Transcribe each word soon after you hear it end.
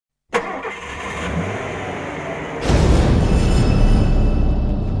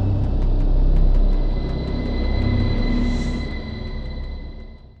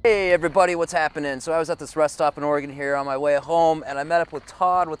Hey everybody, what's happening? So I was at this rest stop in Oregon here on my way home, and I met up with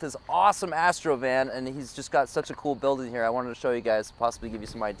Todd with his awesome Astro van, and he's just got such a cool building here. I wanted to show you guys, possibly give you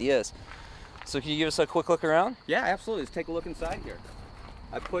some ideas. So can you give us a quick look around? Yeah, absolutely. Let's take a look inside here.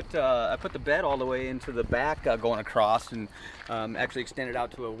 I put the bed all the way into the back going across, and actually extended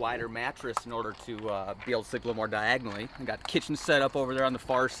out to a wider mattress in order to be able to sleep a little more diagonally. I got the kitchen set up over there on the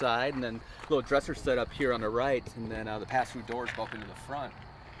far side, and then a little dresser set up here on the right, and then the pass-through doors go up into the front.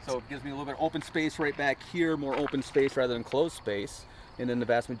 So it gives me a little bit of open space right back here, more open space rather than closed space, and then the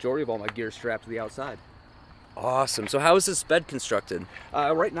vast majority of all my gear is strapped to the outside. Awesome. So how is this bed constructed?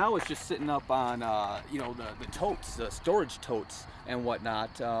 Right now it's just sitting up on you know, the totes, the storage totes and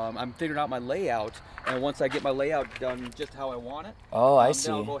whatnot. I'm figuring out my layout, and once I get my layout done just how I want it, I see.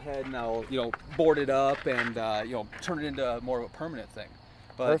 then I'll go ahead and I'll, you know, board it up and you know, turn it into more of a permanent thing.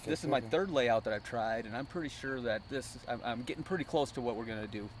 But Perfect, this is my third layout that I've tried, and I'm pretty sure that I'm getting pretty close to what we're going to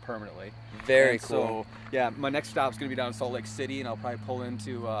do permanently. Very and cool. So yeah, my next stop's going to be down in Salt Lake City, and I'll probably pull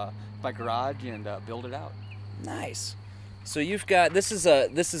into my garage and build it out. Nice. So you've got, this is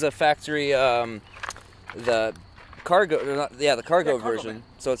a factory, the cargo version. Van.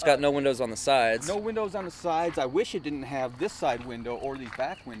 So it's got no windows on the sides. No windows on the sides. I wish it didn't have this side window or these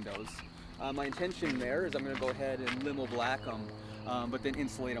back windows. My intention there is I'm going to go ahead and limo black them, but then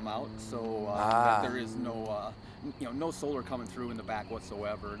insulate them out so that there is no, you know, no solar coming through in the back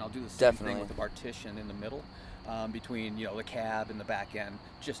whatsoever. And I'll do the same thing with the partition in the middle. Between, you know, the cab and the back end,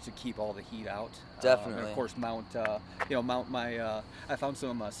 just to keep all the heat out. Definitely. And of course mount my, I found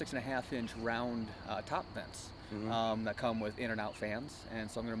some 6.5-inch round top vents that come with in and out fans, and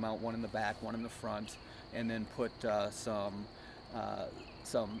so I'm going to mount one in the back, one in the front, and then put some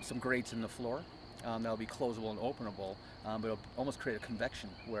grates in the floor. That'll be closable and openable, but it'll almost create a convection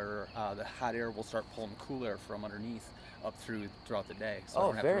where the hot air will start pulling cool air from underneath up throughout the day, so I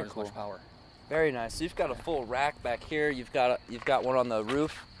don't have to run as much power. Very nice. So you've got a full rack back here. You've got one on the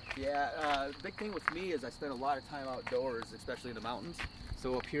roof. Yeah, the big thing with me is I spend a lot of time outdoors, especially in the mountains.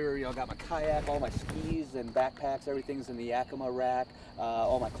 So up here, you know, I got my kayak, all my skis and backpacks, everything's in the Yakima rack.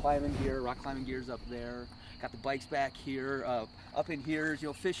 All my climbing gear, rock climbing gear's up there. Got the bikes back here. Up in here, you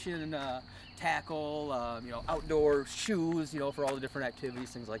know, fishing, tackle, you know, outdoor shoes, you know, for all the different activities,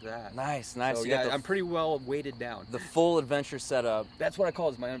 things like that. Nice, nice. So, yeah, I'm pretty well weighted down. The full adventure setup. That's what I call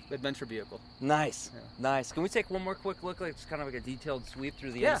it, is my adventure vehicle. Nice, yeah. Nice. Can we take one more quick look? Like it's kind of like a detailed sweep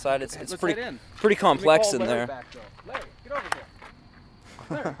through the inside. It's let's pretty complex in there. Larry, get over here.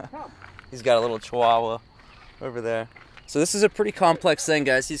 Larry, come. He's got a little chihuahua over there. So this is a pretty complex thing,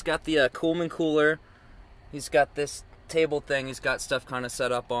 guys. He's got the Coolman cooler. He's got this table thing. He's got stuff kind of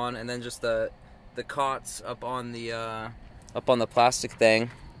set up on, and then just the cots up on the plastic thing.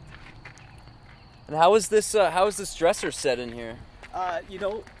 And how is this dresser set in here? You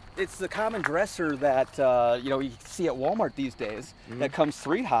know, it's the common dresser that you know, you see at Walmart these days. That comes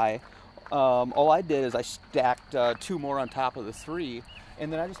 3 high. All I did is I stacked 2 more on top of the 3,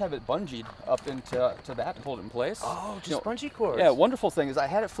 and then I just have it bungeed up into that to hold it in place. Oh, just you know, bungee cords. Yeah, wonderful thing is I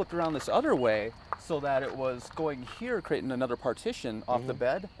had it flipped around this other way so that it was going here, creating another partition off the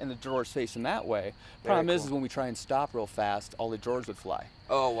bed, and the drawers facing that way. Problem is when we try and stop real fast, all the drawers would fly.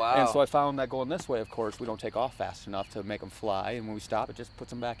 Oh, wow. And so I found that going this way, of course, we don't take off fast enough to make them fly, and when we stop, it just puts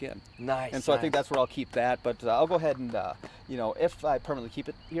them back in. Nice. And so I think that's where I'll keep that, but I'll go ahead and, you know, if I permanently keep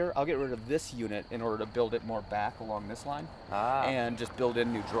it here, I'll get rid of this unit in order to build it more back along this line, and just build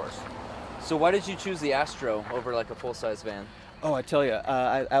in new drawers. So why did you choose the Astro over like a full-size van? Oh, I tell you,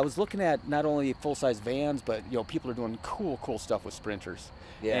 I was looking at not only full-size vans, but, you know, people are doing cool stuff with Sprinters.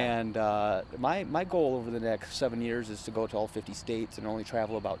 Yeah. And my goal over the next 7 years is to go to all 50 states and only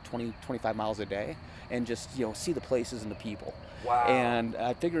travel about 25 miles a day, and just, you know, see the places and the people. Wow. And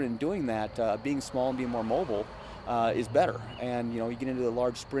I figured in doing that, being small and being more mobile is better. And, you know, you get into a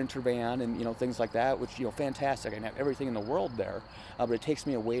large Sprinter van and, you know, things like that, which, you know, fantastic. I can have everything in the world there, but it takes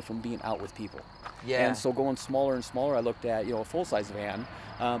me away from being out with people. Yeah. And so going smaller and smaller, I looked at, you know, a full-size van,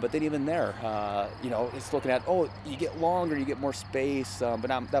 but then even there, you know, it's looking at, oh, you get longer, you get more space, but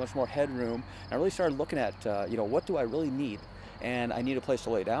not that much more headroom. And I really started looking at, you know, what do I really need? And I need a place to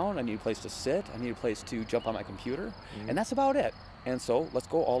lay down, I need a place to sit, I need a place to jump on my computer, and that's about it. And so let's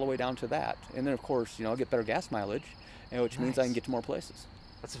go all the way down to that. And then, of course, you know, I'll get better gas mileage, which means I can get to more places.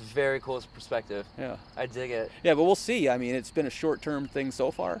 That's a very cool perspective. Yeah. I dig it. Yeah, but we'll see. I mean, it's been a short-term thing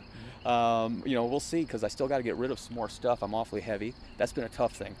so far. You know, we'll see, because I still got to get rid of some more stuff. I'm awfully heavy. That's been a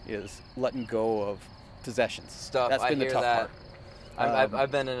tough thing, is letting go of possessions. Stuff. That's been the tough part.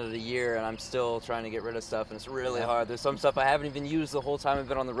 I've been in it a year, and I'm still trying to get rid of stuff, and it's really hard. There's some stuff I haven't even used the whole time I've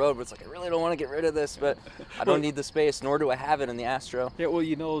been on the road, but it's like, I really don't want to get rid of this, but I don't need the space, nor do I have it in the Astro. Yeah, well,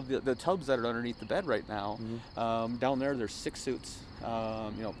 you know, the tubs that are underneath the bed right now, down there's 6 suits, you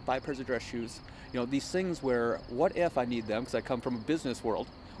know, 5 pairs of dress shoes. You know, these things where, what if I need them, because I come from a business world,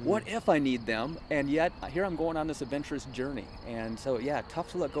 what if I need them, and yet here I'm going on this adventurous journey. And so, yeah,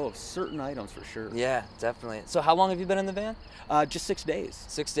 tough to let go of certain items for sure. Yeah, definitely. So how long have you been in the van? Just 6 days.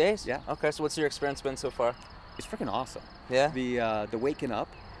 6 days? Yeah. Okay, so what's your experience been so far? It's freaking awesome. Yeah? The waking up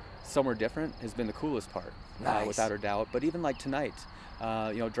somewhere different has been the coolest part, Nice. without a doubt. But even like tonight,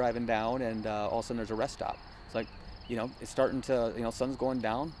 you know, driving down, and all of a sudden there's a rest stop. It's like, you know, it's starting to, you know, sun's going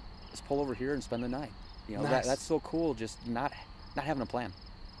down. Let's pull over here and spend the night. You know, Nice. that's so cool. Just not having a plan.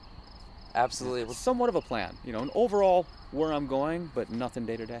 Absolutely. Well, somewhat of a plan, you know, an overall where I'm going, but nothing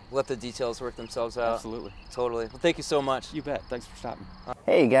day to day. Let the details work themselves out. Absolutely. Totally. Well, thank you so much. You bet. Thanks for stopping.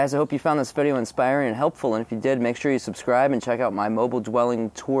 Hey guys, I hope you found this video inspiring and helpful, and if you did, make sure you subscribe and check out my mobile dwelling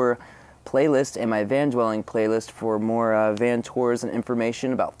tour playlist and my van dwelling playlist for more van tours and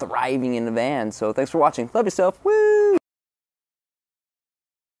information about thriving in a van. So thanks for watching. Love yourself. Woo!